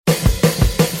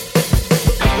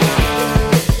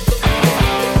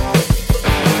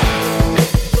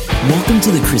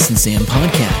Welcome to the Chris and Sam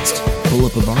podcast. Pull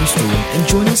up a bar stool and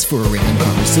join us for a random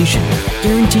conversation,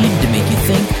 guaranteed to make you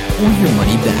think or your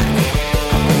money back.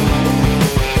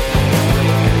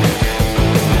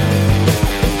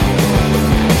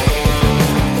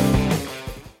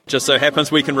 Just so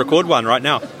happens we can record one right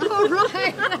now. All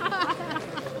right.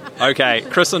 Okay,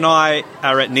 Chris and I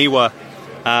are at NIWA,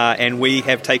 and we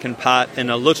have taken part in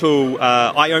a little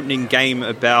eye-opening game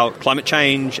about climate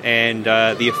change and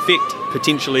the effect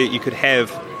potentially you could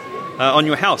have on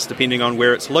your house, depending on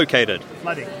where it's located.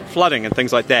 Flooding and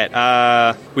things like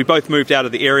that. We both moved out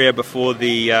of the area before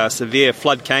the severe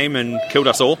flood came and killed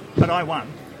us all. But I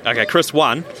won. Okay, Chris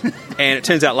won, and it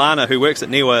turns out Lana, who works at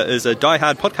NIWA, is a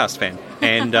die-hard podcast fan.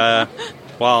 And,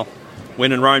 well,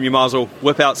 when in Rome, you might as well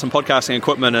whip out some podcasting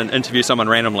equipment and interview someone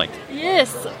randomly.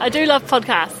 Yes, I do love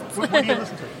podcasts. What do you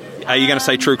listen to? Are you going to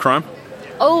say true crime?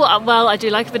 Oh, well, I do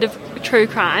like a bit of true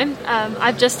crime.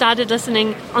 I've just started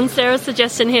listening, on Sarah's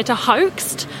suggestion here, to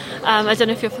Hoaxed. I don't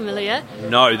know if you're familiar.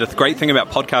 No, the great thing about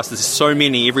podcasts is there's so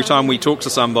many. Every time we talk to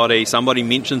somebody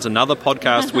mentions another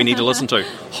podcast we need to listen to.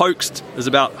 Hoaxed is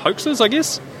about hoaxes, I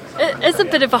guess? It is a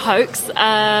bit of a hoax.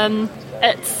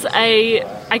 It's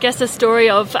a story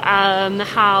of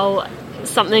how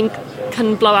something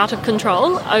can blow out of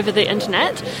control over the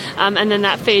internet, and then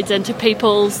that feeds into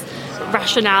people's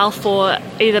rationale for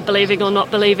either believing or not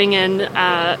believing in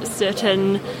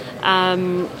certain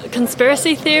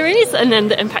conspiracy theories, and then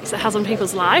the impacts it has on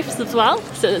people's lives as well.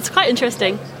 So it's quite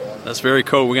interesting. That's very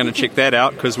cool. We're going to check that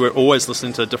out because we're always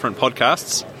listening to different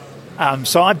podcasts.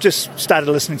 So I've just started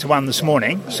listening to one this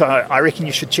morning, so I reckon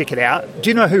you should check it out. Do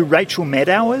you know who Rachel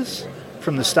Maddow is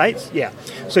from the States? Yeah.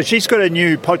 So she's got a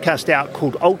new podcast out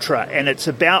called Ultra, and it's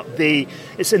in the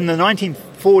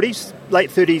 1940s, late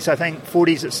 30s, I think,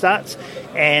 40s it starts,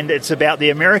 and it's about the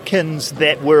Americans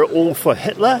that were all for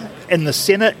Hitler in the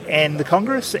Senate and the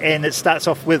Congress, and it starts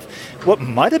off with what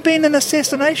might have been an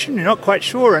assassination, you're not quite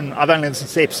sure, and I've only listened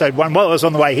to episode 1, well, I was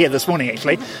on the way here this morning,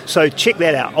 actually, so check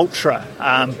that out, Ultra,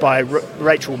 by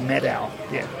Rachel Maddow,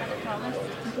 yeah.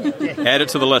 Add it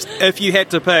to the list. If you had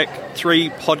to pick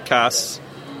 3 podcasts,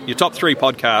 your top 3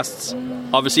 podcasts,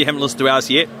 obviously you haven't listened to ours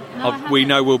yet, we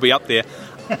know we'll be up there.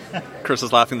 Chris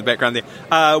is laughing in the background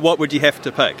there. What would you have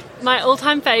to pick? My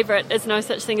all-time favourite is No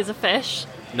Such Thing as a Fish.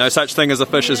 No Such Thing as a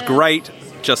Fish is great.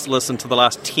 Just listen to the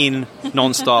last 10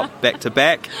 non-stop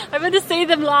back-to-back. I went to see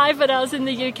them live when I was in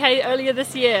the UK earlier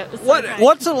this year. It was so great.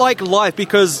 What's it like live?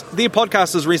 Because their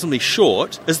podcast is reasonably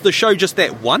short. Is the show just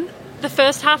that one? The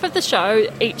first half of the show,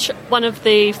 each one of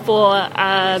the 4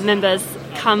 members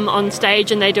come on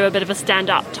stage and they do a bit of a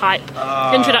stand-up type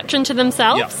introduction to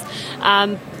themselves.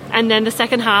 Yeah. And then the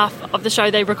second half of the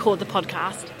show, they record the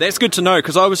podcast. That's good to know,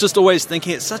 because I was just always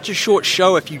thinking it's such a short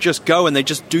show if you just go and they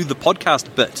just do the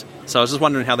podcast bit. So I was just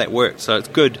wondering how that works. So it's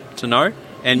good to know.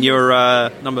 And your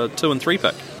number 2 and 3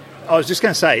 pick? I was just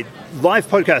going to say, live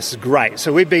podcast is great.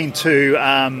 So we've been to,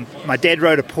 my dad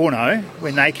wrote a porno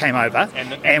when they came over.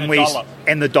 And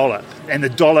the Dollop. And the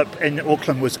Dollop in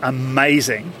Auckland was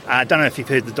amazing. I don't know if you've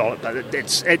heard the Dollop, but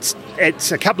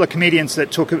it's a couple of comedians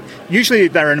that talk, usually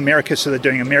they're in America, so they're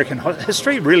doing American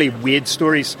history, really weird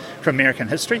stories from American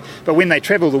history. But when they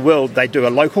travel the world, they do a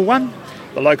local one.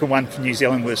 The local one from New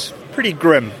Zealand was pretty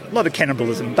grim, a lot of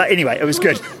cannibalism. But anyway, it was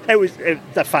good.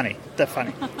 They're funny.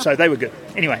 So they were good.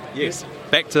 Anyway. Yes.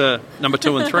 Back to number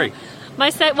 2 and 3.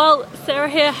 Sarah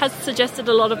here has suggested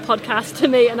a lot of podcasts to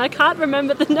me, and I can't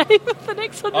remember the name of the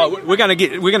next one. Oh, we're going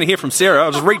to hear from Sarah.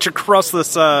 I'll just reach across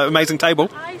this amazing table.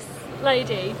 Nice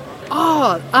lady.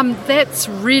 Oh, that's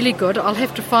really good. I'll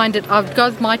have to find it. I've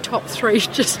got my top 3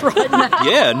 just right now.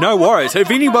 Yeah, no worries.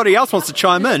 If anybody else wants to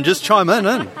chime in, just chime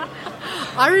in.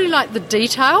 I really like The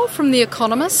Detail from The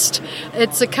Economist.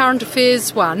 It's a current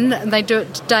affairs one, and they do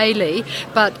it daily,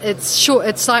 but it's short.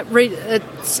 It's like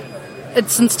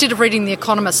it's instead of reading The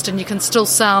Economist, and you can still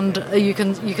think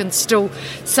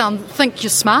you're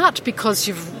smart because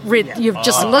you've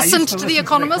just listened to The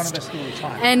Economist,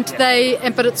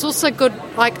 but it's also good.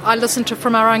 Like I listen to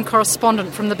from our own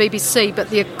correspondent from the BBC, but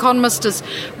The Economist is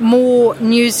more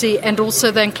newsy, and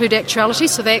also they include actuality,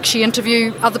 so they actually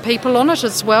interview other people on it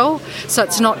as well. So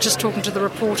it's not just talking to the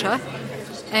reporter.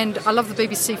 And I love the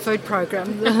BBC food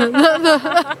programme,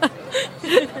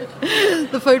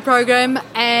 the food programme,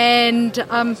 and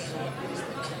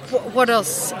what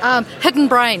else? Hidden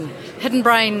Brain. Hidden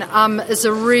Brain is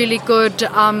a really good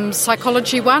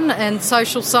psychology one and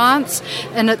social science,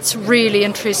 and it's really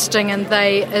interesting. And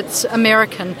it's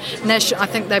American. I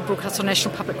think they broadcast on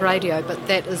National Public Radio, but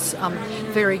that is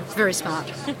very, very smart.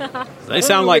 They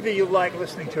sound like whether you like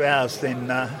listening to ours,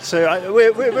 then. So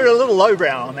we're a little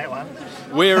lowbrow on that one.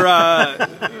 We're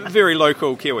very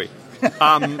local Kiwi.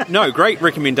 No, great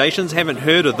recommendations. Haven't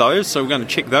heard of those, so we're going to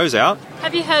check those out.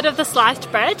 Have you heard of the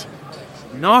sliced bread?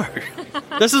 No.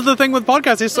 This is the thing with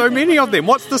podcasts. There's so many of them.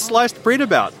 What's the sliced bread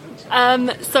about?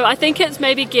 So I think it's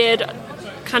maybe geared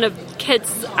kind of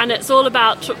kids, and it's all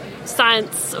about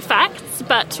science facts,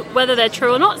 but whether they're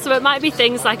true or not. So it might be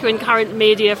things like in current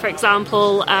media, for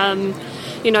example,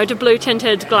 do blue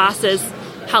tinted glasses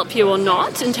help you or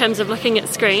not in terms of looking at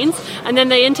screens? And then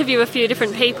they interview a few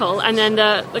different people, and then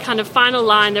the kind of final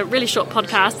line, the really short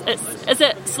podcast, is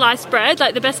it sliced bread,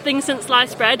 like the best thing since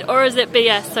sliced bread, or is it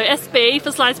BS? So SB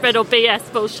for sliced bread or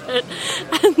BS bullshit.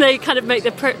 And they kind of make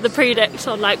the predict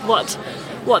on like what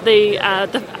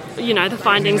the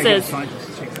findings is.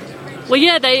 Well,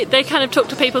 yeah, they kind of talk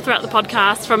to people throughout the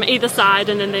podcast from either side,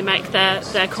 and then they make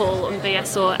their call on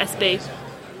BS or SB.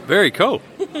 Very cool.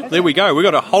 There we go. We've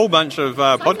got a whole bunch of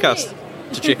podcasts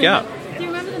to check out. Do you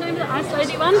remember the name of the Ice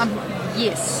Lady one?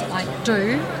 Yes, I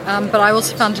do. But I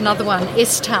also found another one,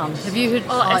 S-Town. Have you heard?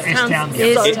 S-Town.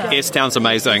 S-Town's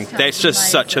amazing. That's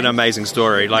just such an amazing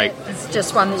story. Like, it's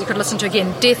just one that you could listen to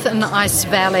again. Death in Ice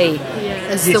Valley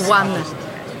is the one.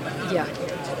 Yeah.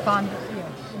 Fun.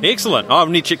 Excellent. I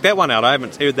need to check that one out. I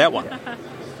haven't heard that one.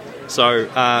 So,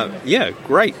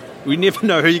 great. We never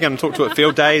know who you're going to talk to at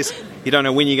Fieldays. You don't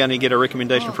know when you're going to get a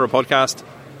recommendation for a podcast.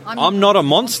 I'm Not a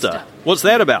Monster. What's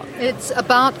that about? It's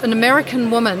about an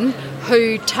American woman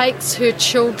who takes her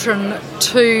children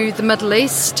to the Middle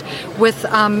East with,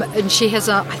 and she has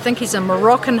I think he's a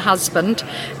Moroccan husband,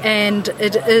 and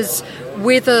it is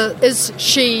whether is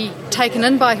she taken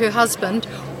in by her husband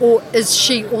or is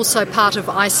she also part of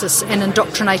ISIS and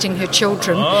indoctrinating her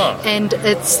children? And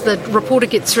it's the reporter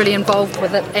gets really involved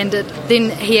with it, and then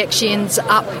he actually ends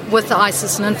up with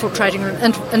ISIS and infiltrating her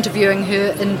and interviewing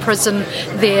her in prison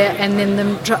there, and then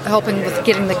them helping with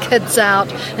getting the kids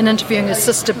out and interviewing her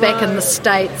sister back in the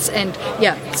States. And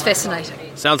yeah, it's fascinating.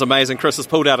 Sounds amazing. Chris has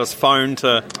pulled out his phone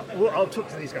to... Well, I'll talk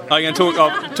to these guys. I'm going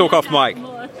to talk off mic.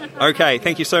 Okay,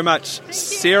 thank you so much,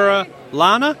 Sarah,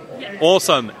 Lana.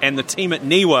 Awesome. And the team at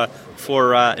NIWA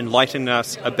for enlightening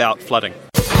us about flooding.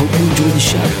 Hope you enjoyed the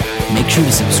show. Make sure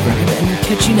to subscribe and we'll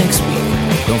catch you next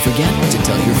week. Don't forget to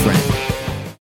tell your friend.